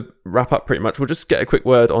ready to wrap up pretty much. We'll just get a quick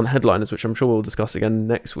word on headliners, which I'm sure we'll discuss again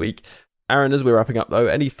next week. Aaron, as we're wrapping up though,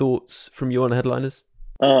 any thoughts from you on headliners?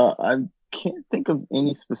 I can't think of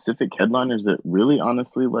any specific headliners that really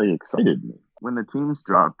honestly excited me. When the teams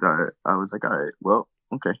dropped, I was like, all right, well,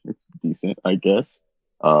 okay, it's decent, I guess.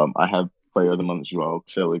 I have player of the month, João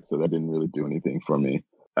Felix, so that didn't really do anything for me.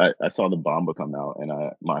 I saw the Bamba come out, and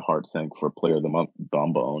my heart sank for player of the month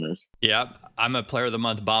Bamba owners. Yeah, I'm a player of the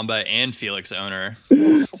month Bamba and Felix owner.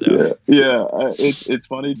 So. It's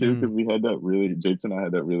funny too because we had Japes and I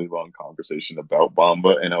had that really long conversation about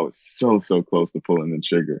Bamba, and I was so close to pulling the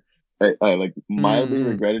trigger. I mildly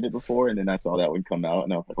regretted it before, and then I saw that one come out,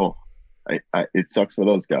 and I was like, oh. It sucks for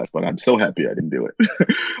those guys, but I'm so happy I didn't do it.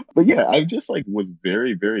 But yeah, I just was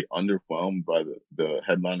very, very underwhelmed by the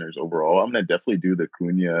headliners overall. I'm gonna definitely do the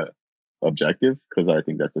Cunha objective because I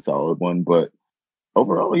think that's a solid one. But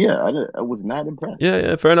overall, yeah, I was not impressed.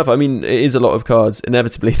 Yeah, fair enough. I mean, it is a lot of cards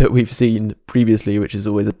inevitably that we've seen previously, which is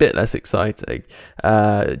always a bit less exciting.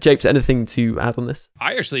 Japes, anything to add on this?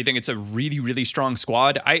 I actually think it's a really, really strong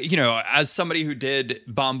squad. As somebody who did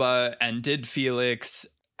Bamba and did Felix,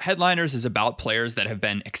 Headliners is about players that have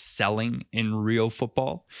been excelling in real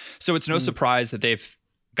football. So it's no surprise that they've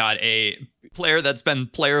got a player that's been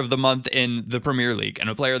player of the month in the Premier League and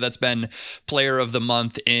a player that's been player of the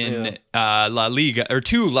month in La Liga, or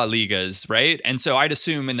 2 La Ligas, right? And so I'd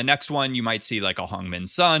assume in the next one you might see like a Heung-min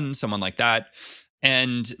Son, someone like that.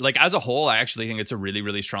 And like as a whole, I actually think it's a really,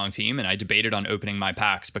 really strong team. And I debated on opening my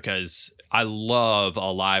packs because I love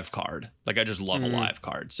a live card. Like I just love a live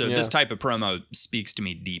card. So this type of promo speaks to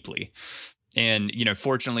me deeply. And, you know,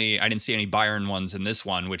 fortunately, I didn't see any Bayern ones in this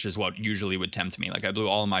one, which is what usually would tempt me. Like I blew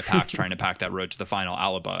all of my packs trying to pack that road to the final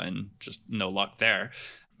Alaba and just no luck there.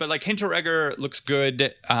 But like Hinteregger looks good.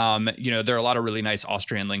 You know, there are a lot of really nice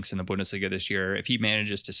Austrian links in the Bundesliga this year. If he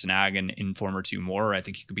manages to snag an inform or 2 more, I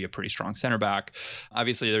think he could be a pretty strong center back.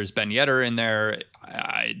 Obviously, there's Ben Yedder in there.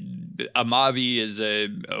 Amavi is a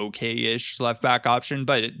okay-ish left back option,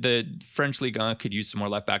 but the French Ligue 1 could use some more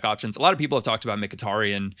left back options. A lot of people have talked about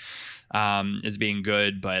Mkhitaryan as being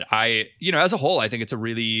good, but as a whole, I think it's a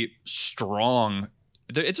really strong.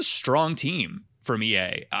 It's a strong team from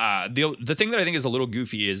EA. The thing that I think is a little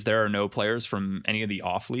goofy is there are no players from any of the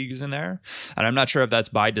off leagues in there, and I'm not sure if that's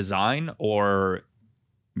by design or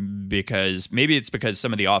because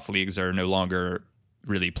some of the off leagues are no longer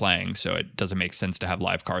really playing, so it doesn't make sense to have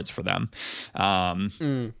live cards for them.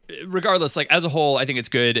 Regardless, like as a whole, I think it's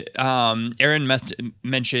good. Aaron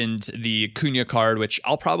mentioned the Cunha card, which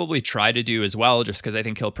I'll probably try to do as well, just because I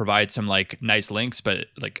think he'll provide some like nice links, but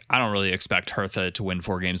like I don't really expect Hertha to win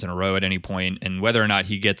 4 games in a row at any point, and whether or not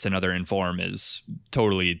he gets another inform is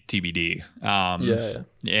totally TBD.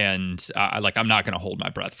 And I'm not going to hold my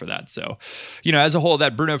breath for that. So, you know, as a whole,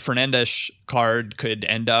 that Bruno Fernandes card could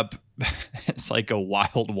end up it's like a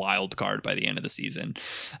wild card by the end of the season.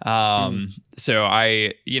 So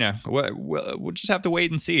we'll just have to wait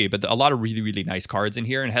and see. But a lot of really, really nice cards in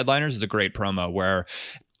here. And Headliners is a great promo where,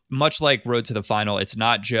 much like Road to the Final, it's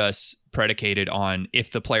not just predicated on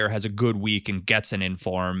if the player has a good week and gets an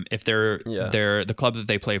inform. If they're the club that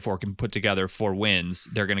they play for can put together 4 wins,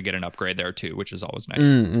 they're going to get an upgrade there too, which is always nice.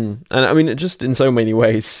 And I mean, just in so many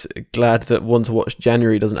ways, glad that One to Watch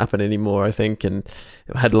January doesn't happen anymore, I think, and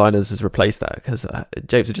Headliners has replaced that, because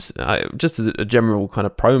James, just as a general kind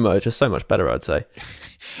of promo, just so much better, I'd say.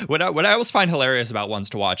 What I always find hilarious about Ones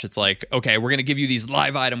to Watch, it's like, okay, we're going to give you these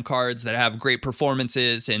live item cards that have great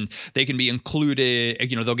performances and they can be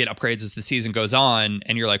included, you know, they'll get upgrades as the season goes on.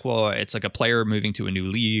 And you're like, well, it's like a player moving to a new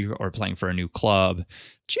league or playing for a new club.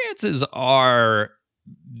 Chances are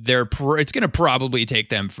it's going to probably take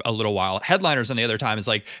them a little while. Headliners, on the other time, is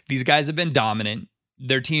like, these guys have been dominant.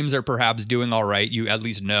 Their teams are perhaps doing all right. You at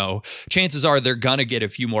least know. Chances are they're going to get a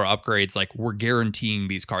few more upgrades. Like, we're guaranteeing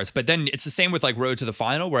these cards. But then it's the same with like Road to the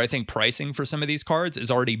Final, where I think pricing for some of these cards is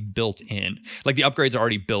already built in. Like the upgrades are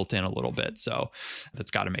already built in a little bit. So that's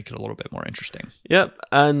got to make it a little bit more interesting. Yep.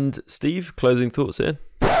 And Steve, closing thoughts here?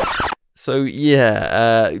 So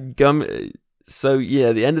yeah, the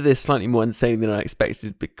end of this slightly more insane than I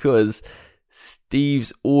expected, because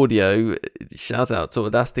Steve's audio, shout out to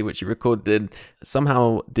Audacity, which he recorded,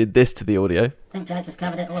 somehow did this to the audio. I think Joe just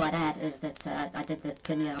covered it. All I'd add is that I did the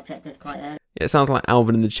Cunha objective quite early. It sounds like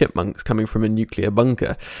Alvin and the Chipmunks coming from a nuclear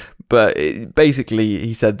bunker. But basically,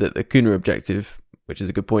 he said that the Cunha objective, which is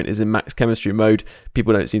a good point, is in max chemistry mode.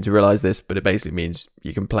 People don't seem to realise this, but it basically means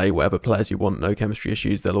you can play whatever players you want, no chemistry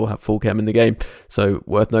issues, they'll all have full chem in the game. So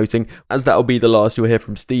worth noting. As that'll be the last you'll hear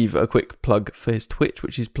from Steve, a quick plug for his Twitch,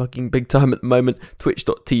 which he's plugging big time at the moment,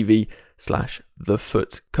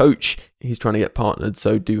 twitch.tv/thefootcoach. He's trying to get partnered,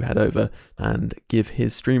 so do head over and give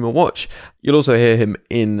his stream a watch. You'll also hear him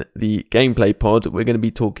in the gameplay pod. We're going to be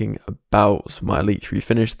talking about my Elite 3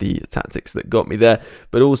 finish, the tactics that got me there,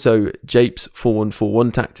 but also Jape's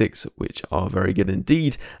 4141 tactics, which are very good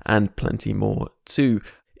indeed, and plenty more too.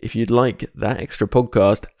 If you'd like that extra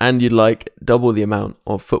podcast and you'd like double the amount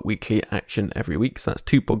of Foot Weekly action every week, so that's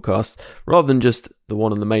 2 podcasts rather than just the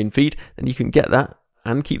one on the main feed, then you can get that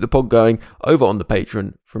and keep the pod going over on the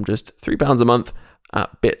Patreon from just £3 a month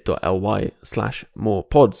at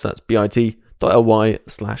bit.ly/morepod. So that's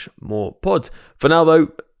bit.ly/morepod. For now, though,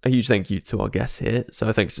 a huge thank you to our guests here.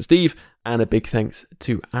 So thanks to Steve, and a big thanks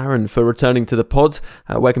to Aaron for returning to the pod.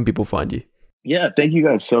 Where can people find you? Yeah, thank you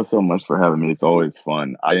guys so much for having me. It's always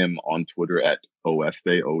fun. I am on Twitter at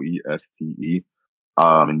Oeste, Oeste.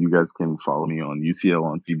 And you guys can follow me on UCL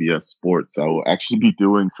on CBS Sports. I will actually be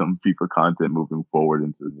doing some FIFA content moving forward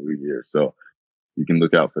into the new year. So you can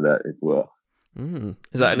look out for that as well.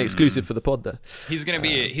 Is that an exclusive for the pod there? He's gonna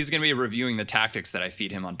be reviewing the tactics that I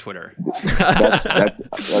feed him on Twitter.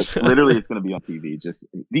 That's literally, it's gonna be on TV. Just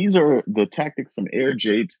these are the tactics from Air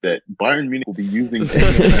Japes that Bayern Munich will be using.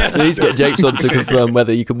 Please get Japes on to confirm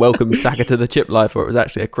whether you can welcome Saka to the chip life or it was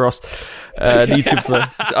actually a cross. Needs confirm.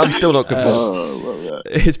 I'm still not confirmed. Love that.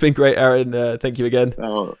 It's been great, Aaron. Thank you again.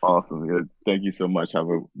 Oh, awesome. Yeah, thank you so much. Have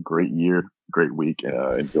a great year. Great week.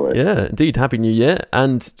 Enjoy it. Yeah, indeed. Happy New Year.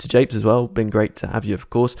 And to Japes as well. Been great to have you, of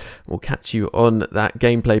course. We'll catch you on that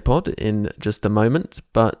gameplay pod in just a moment.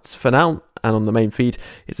 But for now, and on the main feed,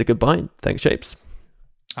 it's a goodbye. Thanks, Japes.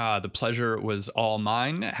 The pleasure was all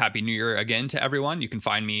mine. Happy New Year again to everyone. You can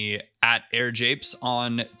find me at AirJapes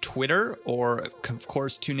on Twitter, or of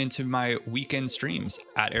course tune into my weekend streams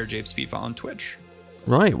at AirJapes FIFA on Twitch.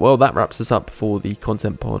 Right, well, that wraps us up for the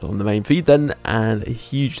content pod on the main feed then, and a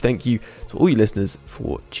huge thank you to all you listeners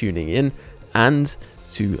for tuning in, and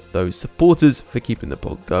to those supporters for keeping the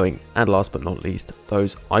pod going, and last but not least,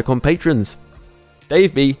 those icon patrons.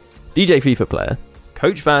 Dave B, DJ FIFA Player,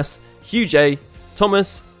 Coach Vass, Hugh J,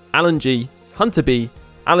 Thomas, Alan G, Hunter B,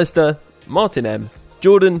 Alistair, Martin M,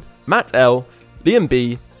 Jordan, Matt L, Liam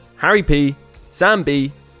B, Harry P, Sam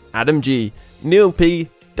B, Adam G, Neil P,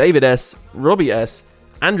 David S, Robbie S,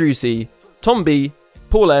 Andrew C, Tom B,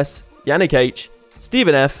 Paul S, Yannick H,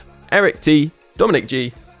 Stephen F, Eric T, Dominic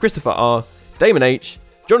G, Christopher R, Damon H,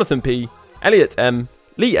 Jonathan P, Elliot M,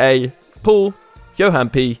 Lee A, Paul,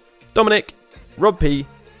 Johan P, Dominic, Rob P,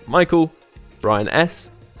 Michael, Brian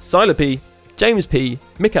S, Siler P, James P,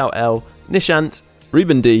 Mikhail L, Nishant,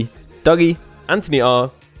 Ruben D, Dougie, Anthony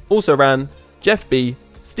R, Also Ran, Jeff B,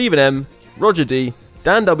 Stephen M, Roger D,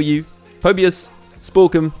 Dan W, Pobius,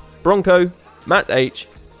 Sporkum, Bronco, Matt H,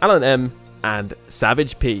 Alan M, and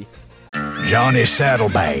Savage P. Johnny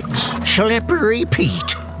Saddlebags. Slippery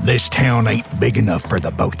Pete. This town ain't big enough for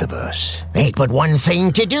the both of us. Ain't but one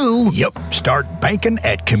thing to do. Yep, start banking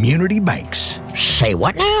at community banks. Say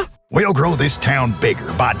what now? We'll grow this town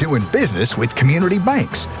bigger by doing business with community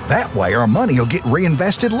banks. That way our money will get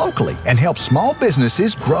reinvested locally and help small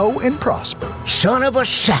businesses grow and prosper. Son of a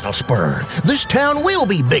saddle spur. This town will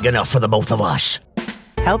be big enough for the both of us.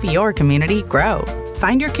 Help your community grow.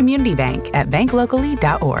 Find your community bank at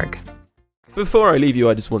banklocally.org. Before I leave you,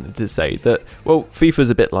 I just wanted to say that, well, FIFA's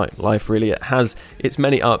a bit like life, really. It has its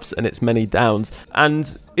many ups and its many downs.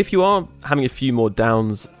 And if you are having a few more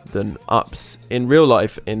downs than ups in real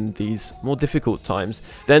life in these more difficult times,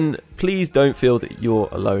 then please don't feel that you're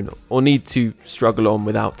alone or need to struggle on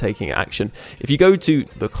without taking action. If you go to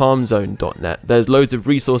thecalmzone.net, there's loads of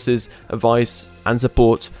resources, advice and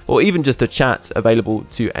support, or even just a chat available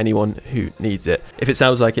to anyone who needs it. If it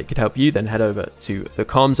sounds like it could help you, then head over to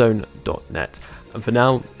thecalmzone.net. And for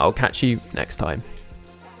now, I'll catch you next time.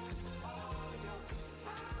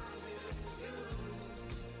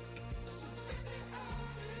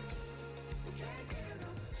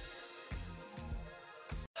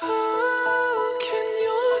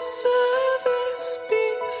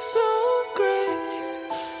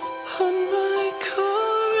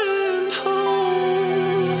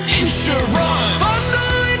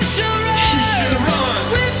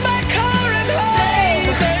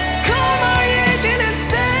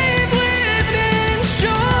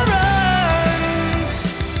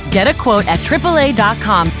 Get a quote at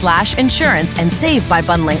AAA.com/insurance and save by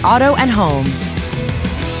bundling auto and home.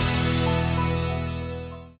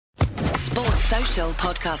 Sports Social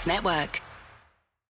Podcast Network.